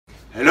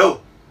Hello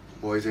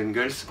boys and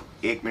girls,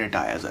 1 minute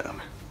आया जरा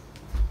मैं।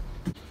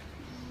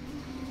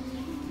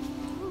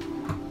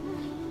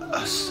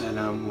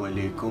 अस्सलाम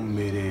वालेकुम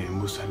मेरे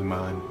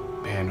मुसलमान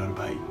बहन और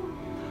भाई,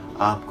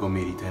 आपको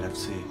मेरी तरफ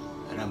से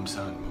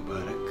रमज़ान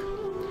मुबारक।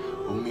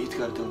 उम्मीद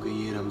करता हूँ कि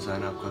ये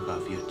रमज़ान आपका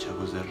काफ़ी अच्छा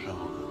गुजर रहा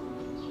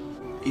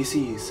होगा।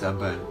 इसी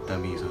सब्र,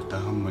 तमीज़ और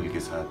तहम्मुल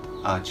के साथ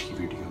आज की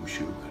वीडियो हम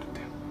शुरू करते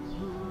हैं।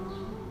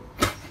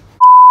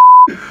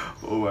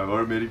 ओह माय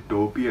गॉड, मेरी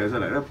टोपी ऐसा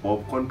लग रहा है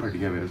पॉपकॉर्न फट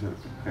गया मेरे सर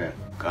पे। खैर,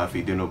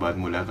 काफ़ी दिनों बाद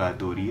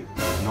मुलाकात हो रही है।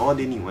 9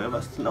 दिन ही हुए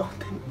बस, 9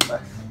 दिन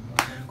बस,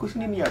 कुछ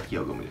नहीं याद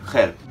किया होगा मुझे।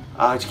 खैर,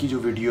 आज की जो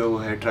वीडियो वो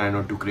है try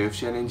not to crave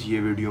challenge. ये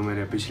वीडियो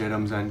मैंने पिछले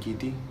रमज़ान की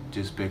थी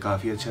जिस पे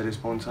काफ़ी अच्छा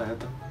रिस्पॉन्स आया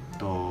था,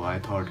 तो आई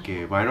थॉट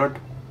के व्हाई नॉट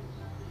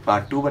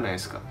पार्ट 2 बनाए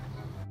इसका।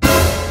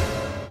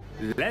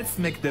 Let's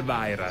make the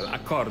viral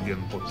accordion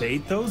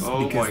potatoes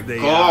because they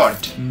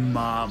God. are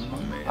mamma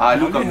mia.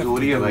 आलू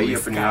कमजोरी है भाई,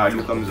 अपने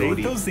आलू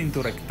कमजोरी। Potatoes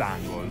into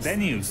rectangles.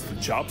 Then use two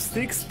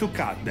chopsticks to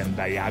cut them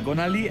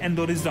diagonally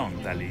and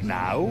horizontally.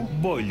 Now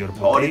boil your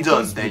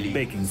potatoes with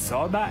baking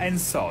soda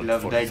and salt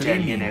Love for the 3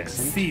 Italian minutes.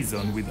 accent.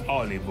 Season with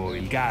olive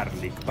oil,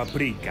 garlic,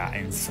 paprika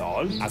and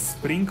salt. A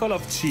sprinkle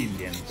of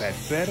chili and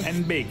pepper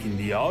and bake in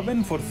the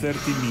oven for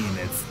 30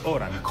 minutes or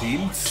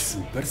until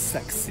super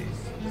sexy.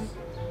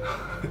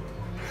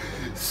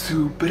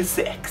 Super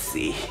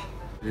sexy.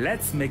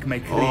 Let's make my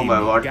creamy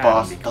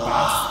garlic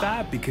pasta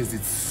because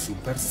it's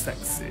super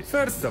sexy.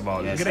 First of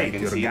all, grate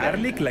your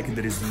garlic like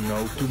there is no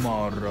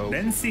tomorrow.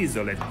 Then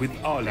sizzle it with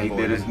olive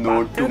oil and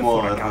butter for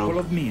a couple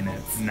of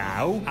minutes.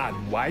 Now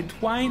add white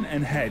wine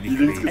and heavy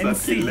cream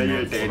and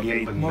simmer for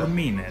 8 more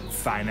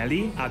minutes.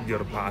 Finally, add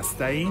your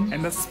pasta in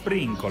and a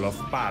sprinkle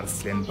of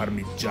parsley and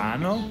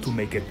parmigiano to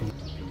make it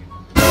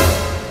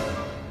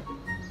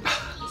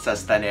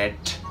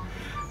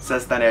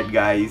Sustanet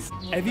guys.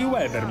 Have you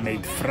ever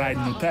made fried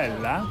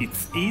Nutella?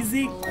 It's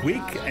easy,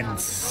 quick and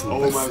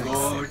super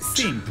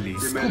sexy. Simply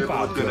scoop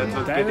out your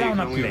Nutella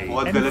on a plate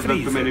and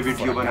freeze it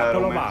for a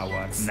couple of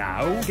hours.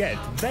 Now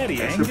get very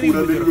angry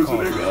with your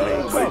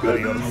cornflakes. Cover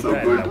your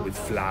Nutella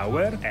with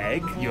flour,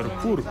 egg, your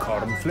poor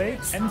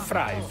cornflakes and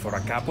fry for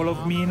a couple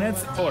of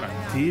minutes or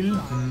until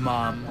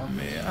mamma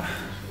mia.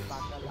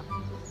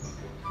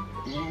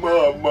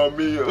 Mamma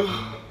mia.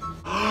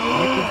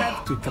 You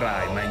have to try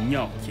my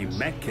gnocchi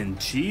mac and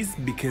cheese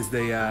because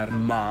they are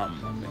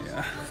mamma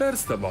mia.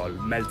 First of all,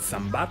 melt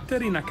some butter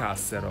in a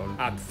casserole.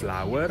 Add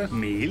flour,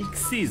 milk,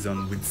 season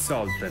with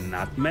salt and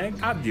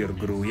nutmeg. Add your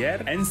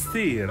Gruyere and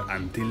stir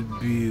until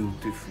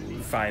beautiful.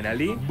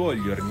 Finally,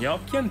 boil your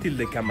gnocchi until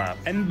they come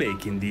up and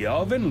bake in the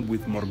oven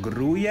with more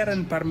Gruyere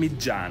and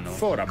Parmigiano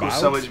for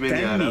about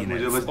 10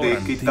 minutes or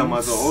until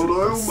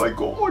oh my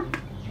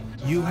god.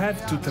 You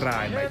have to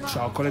try my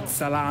chocolate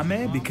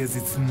salame because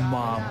it's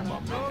mamma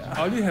mia.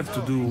 All you have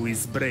to do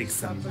is break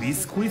some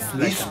biscuits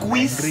like an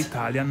angry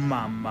Italian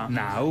mamma.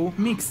 Now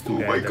mix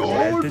together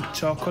melted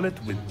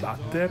chocolate with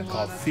butter,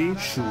 coffee,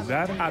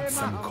 sugar, add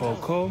some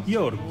cocoa,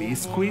 your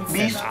biscuits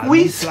and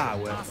almond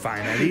flour.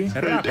 Finally,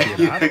 wrap it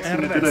up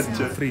and rest in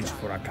the fridge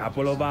for a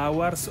couple of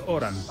hours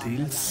or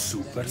until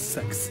super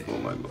sexy.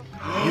 Oh my god.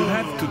 You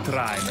have to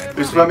try my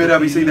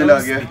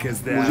because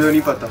they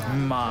are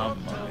mamma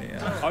mia.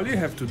 All you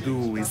have to do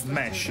is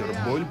mash your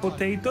boiled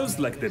potatoes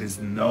like there is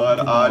no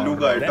tomorrow. आलू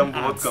का item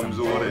बहुत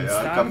कमजोर है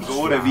यार,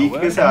 कमजोर है,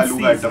 weakness है आलू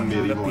का आइटम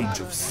मेरी। A pinch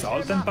of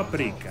salt and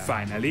paprika.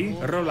 Finally,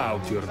 roll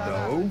out your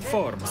dough,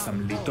 form some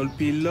little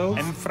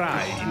pillows and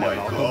fry in a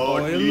lot of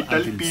oil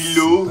until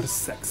super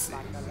sexy.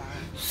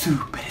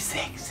 Super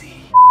sexy.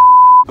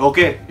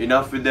 Okay,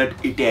 enough with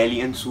that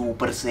Italian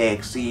super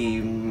sexy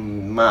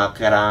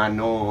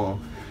macarano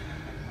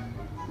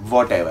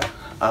whatever.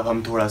 अब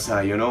हम थोड़ा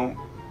सा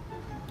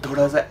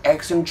थोड़ा सा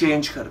accent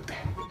change करते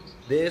हैं।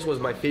 This was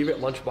my favorite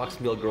lunchbox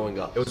meal growing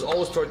up. It was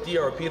always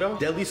tortilla or pita.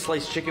 Deli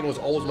sliced chicken was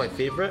always my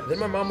favorite. Then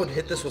my mom would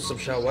hit this with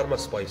some shawarma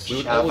spice. We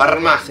would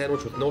always make a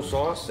sandwich with no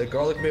sauce. The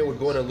garlic mayo would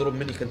go in a little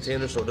mini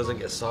container so it doesn't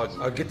get soggy.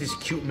 I'd get these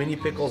cute mini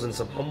pickles and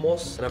some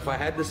hummus. And if I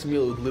had this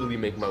meal, it would literally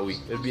make my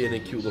week. It'd be in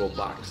a cute little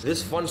box.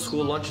 This fun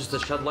school lunch is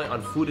to shed light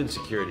on food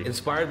insecurity.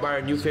 Inspired by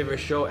our new favorite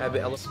show,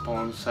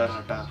 Sponsor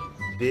hata.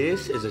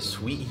 This is a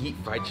sweet heat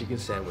fried chicken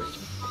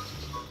sandwich.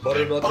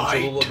 Buttermilk and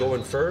Cholula go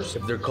in first.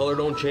 If their color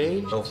don't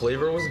change, no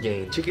flavor was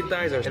gained. Chicken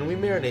thighs and we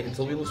marinate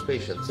until we lose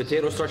patience.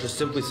 Potato starch is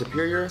simply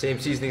superior. Same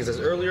seasonings as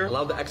earlier.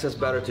 Allow the excess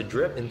batter to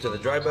drip into the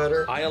dry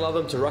batter. I allow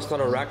them to rest on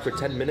a rack for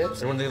 10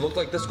 minutes. And when they look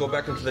like this, go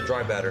back into the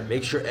dry batter.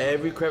 Make sure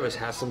every crevice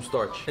has some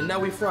starch. And now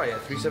we fry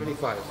at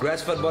 375.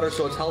 Grass-fed butter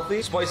so it's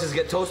healthy. Spices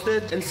get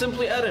toasted. And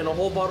simply add in a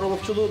whole bottle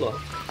of Cholula.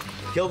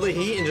 Kill the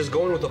heat and just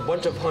go in with a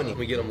bunch of honey.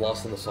 We get them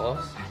lost in the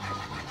sauce.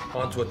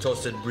 Onto a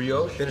toasted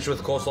brioche. Finish with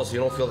coleslaw so you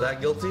don't feel that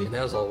guilty. And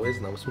as always,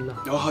 now bismillah.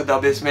 Oh, da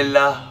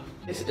bismillah.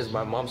 This is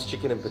my mom's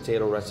chicken and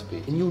potato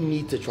recipe, and you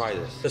need to try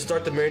this. To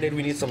start the marinade,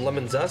 we need some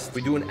lemon zest.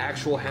 We do an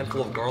actual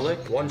handful of garlic,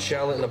 1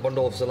 shallot and a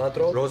bundle of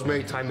cilantro,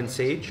 rosemary, thyme, and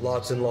sage,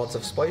 lots and lots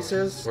of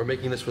spices. We're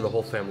making this for the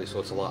whole family, so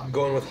it's a lot.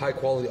 Go in with high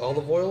quality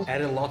olive oil,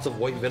 add in lots of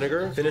white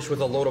vinegar, finish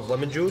with a load of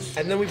lemon juice,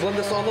 and then we blend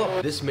this all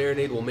up. This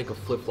marinade will make a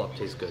flip-flop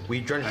taste good.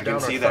 We drench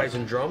down our fries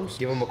and drums,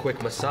 give them a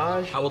quick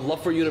massage. I would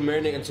love for you to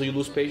marinate until you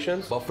lose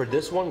patience, but for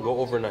this one, go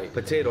overnight.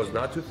 Potatoes,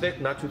 not too thick,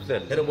 not too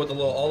thin. Hit them with a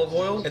little olive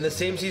oil and the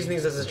same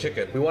seasonings as the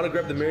chicken. We want to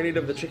grab the marinade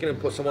of the chicken and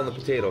put some on the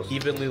potatoes.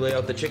 Evenly lay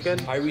out the chicken.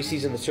 I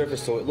re-season the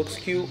surface so it looks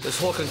cute. This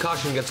whole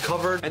concoction gets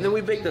covered, and then we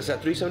bake this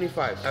at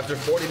 375. After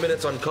 40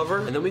 minutes on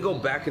cover, and then we go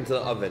back into the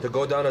oven. To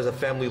go down as a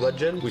family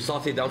legend, we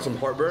saute down some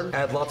heartburn,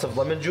 add lots of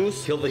lemon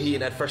juice, kill the heat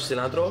and add fresh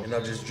cilantro, and now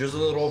just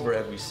drizzle it over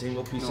every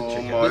single piece of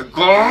chicken. Oh my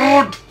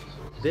god!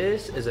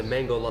 This is a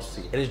mango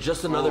lassi, and it's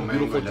just another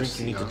beautiful drink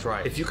you need to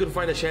try. If you can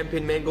find a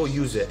champagne mango,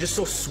 use it. Just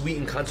so sweet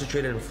and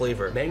concentrated in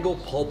flavor. Mango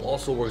pulp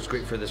also works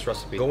great for this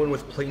recipe. Go in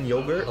with plain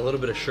yogurt, a little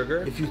bit of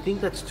sugar. If you think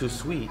that's too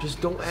sweet,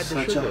 just don't add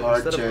the sugar.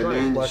 Instead of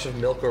crying, a splash of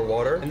milk or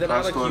water. And then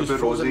I like to use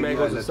frozen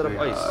mangoes instead of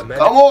ice.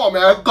 Come on,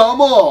 man,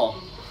 come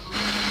on!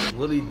 I'm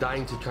literally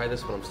dying to try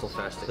this, but I'm still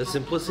fasting. The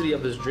simplicity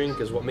of this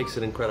drink is what makes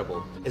it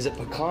incredible. Is it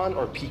pecan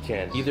or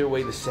pecan? Either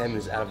way, the salmon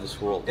is out of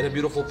this world. In a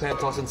beautiful pan,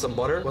 toss in some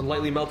butter. When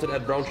lightly melted,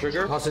 add brown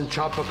sugar. Toss in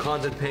chopped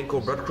pecans and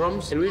panko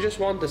breadcrumbs. And we just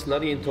want this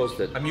nutty and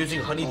toasted. I'm using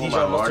honey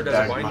Dijon mustard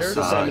as a binder.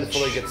 The salmon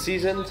fillet gets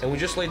seasoned. And we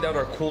just laid down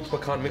our cooled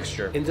pecan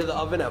mixture into the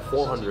oven at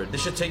 400.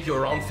 This should take you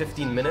around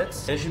 15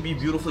 minutes. And it should be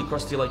beautifully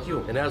crusty like you.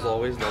 And as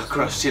always, nice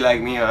Crusty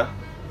like me, huh?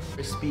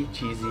 crispy,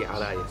 cheesy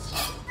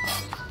arayas.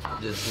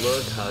 Just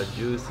look how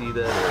juicy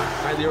that is.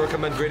 Highly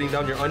recommend grating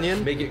down your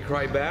onion. Make it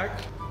cry back.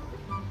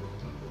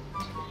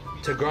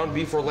 To ground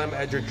beef or lamb,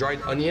 add your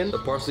dried onion. The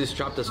parsley is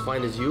chopped as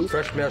fine as you.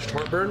 Fresh mashed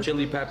heartburn,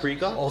 chili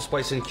paprika,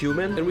 allspice and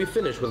cumin. And we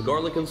finish with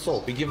garlic and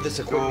salt. We give this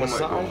a quick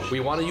massage. We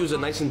want to use a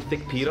nice and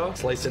thick pita.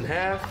 Slice in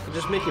half.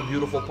 Just make a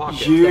beautiful pocket.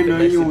 Stuff it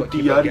nicely, but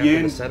keep a gap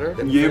in the center.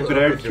 Then fill it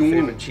up with your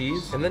favorite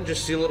cheese. And then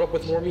just seal it up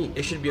with more meat.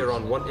 It should be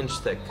around 1 inch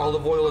thick.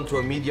 Olive oil into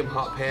a medium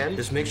hot pan.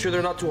 Just make sure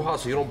they're not too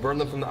hot so you don't burn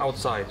them from the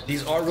outside.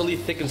 These are really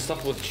thick and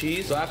stuffed with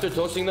cheese. So after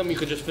toasting them, you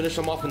could just finish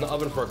them off in the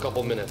oven for a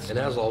couple minutes. And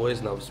as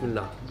always, now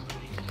bismillah.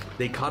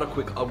 They caught a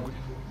quick upgrade.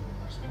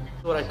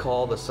 What I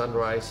call the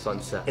sunrise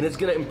sunset, and it's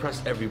gonna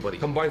impress everybody.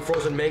 Combine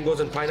frozen mangoes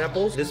and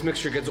pineapples. This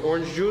mixture gets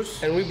orange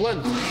juice, and we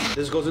blend.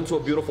 This goes into a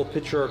beautiful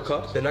pitcher or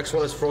cup. The next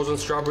one is frozen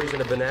strawberries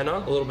and a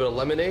banana, a little bit of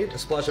lemonade, a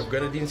splash of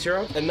grenadine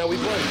syrup, and now we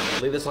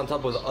blend. Lay this on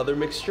top of the other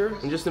mixture,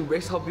 and just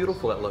embrace how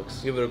beautiful that looks.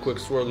 Give it a quick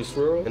swirly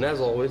swirl, and as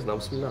always, now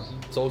bismillah.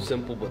 So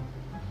simple, but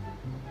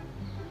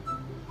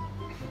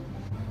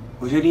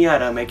मुझे नहीं आ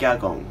रहा मैं क्या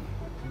कहूँ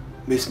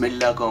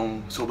बिस्मिल्लाह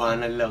कहूँ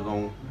सुभान अल्लाह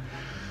कहूँ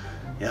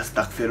या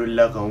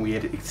अस्तगफिरुल्लाह कहूँ ये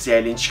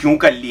चैलेंज क्यों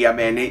कर लिया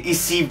मैंने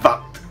इसी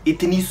वक्त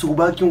इतनी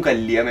सुबह क्यों कर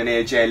लिया मैंने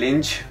ये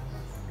चैलेंज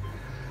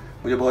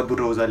मुझे बहुत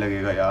बुरा रोज़ा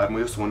लगेगा यार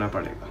मुझे सोना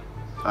पड़ेगा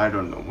आई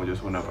डोंट नो मुझे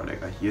सोना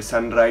पड़ेगा ये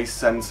सनराइज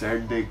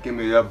सनसेट देख के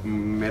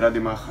मेरा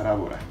दिमाग ख़राब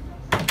हो रहा है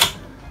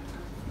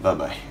बाय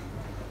बाय